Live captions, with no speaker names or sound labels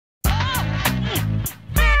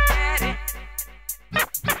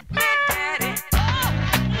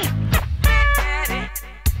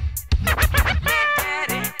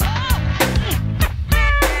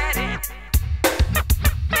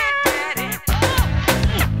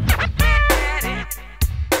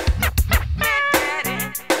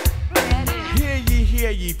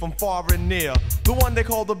from far and near. The one they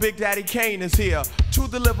call the Big Daddy Kane is here to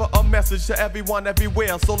deliver a message to everyone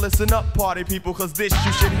everywhere. So listen up, party people, cause this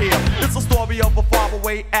you should hear. It's a story of a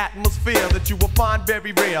faraway atmosphere that you will find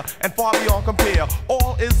very rare and far beyond compare.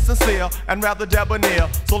 All is sincere and rather debonair.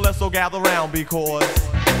 So let's all gather round because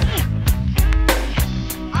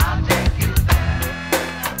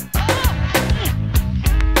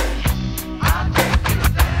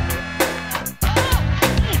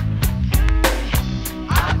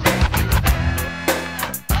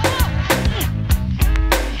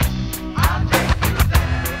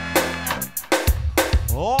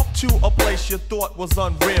to a place you thought was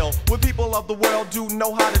unreal, where people of the world do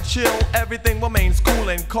know how to chill. Everything remains cool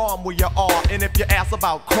and calm where you are. And if you ask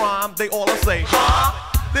about crime, they all say, huh?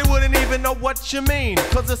 They wouldn't even know what you mean,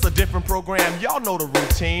 cause it's a different program, y'all know the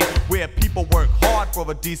routine, where people work hard for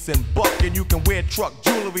a decent buck, and you can wear truck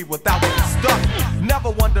jewelry without getting stuck.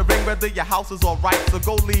 Never wondering whether your house is alright, so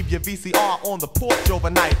go leave your VCR on the porch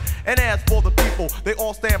overnight. And as for the people, they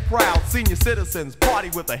all stand proud. Senior citizens party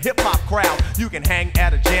with a hip-hop crowd. You can hang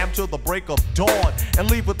at a jam till the break of dawn and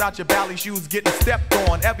leave without your bally shoes getting stepped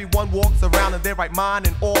on. Everyone walks around in their right mind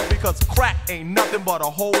and all, because crack ain't nothing but a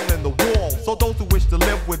hole in the wall. So those who wish to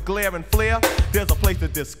live with glare and flare, there's a place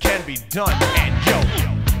that this can be done. And yo,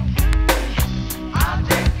 I'll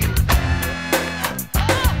take you there.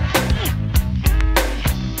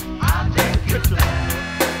 I'll take you there.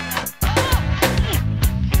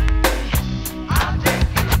 I'll take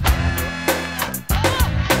you there.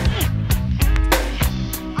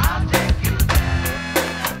 I'll take you there.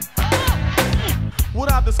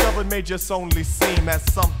 What I've discovered may just only seem as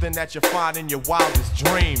something that you find in your wildest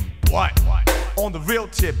dream. What? On the real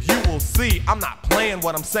tip, you will see I'm not playing,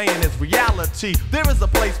 what I'm saying is reality. There is a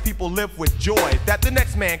place people live with joy that the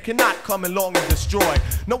next man cannot come along and destroy.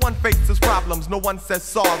 No one faces problems, no one says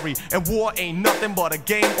sorry, and war ain't nothing but a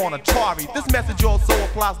game on Atari. This message also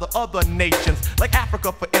applies to other nations, like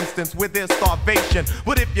Africa for instance, where there's starvation.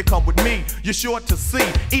 But if you come with me, you're sure to see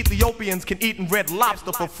Ethiopians can eat red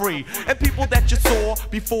lobster for free. And people that you saw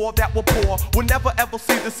before that were poor will never ever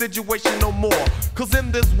see the situation no more. Cause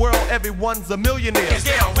in this world, everyone's a millionaire.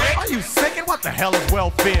 Are you sick? And what the hell is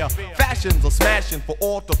welfare? Fashions are smashing for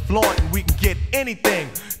all to flaunt, and we can get anything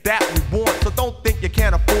that we want. So don't think you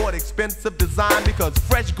can't afford expensive design, because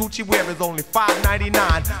fresh Gucci wear is only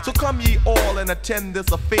 $5.99. So come ye all and attend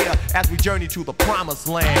this affair as we journey to the promised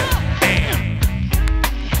land.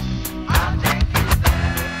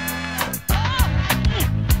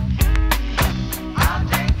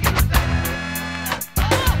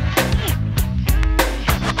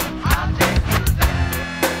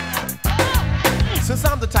 And since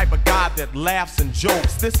I'm the type of guy that laughs and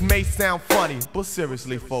jokes, this may sound funny, but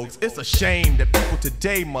seriously folks, it's a shame that people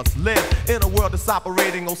today must live in a world that's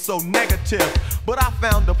operating oh so negative. But I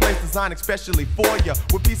found a place designed especially for you,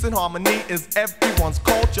 where peace and harmony is everyone's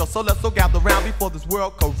culture. So let's all gather round before this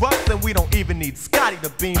world corrupts, and we don't even need Scotty to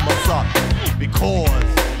beam us up, because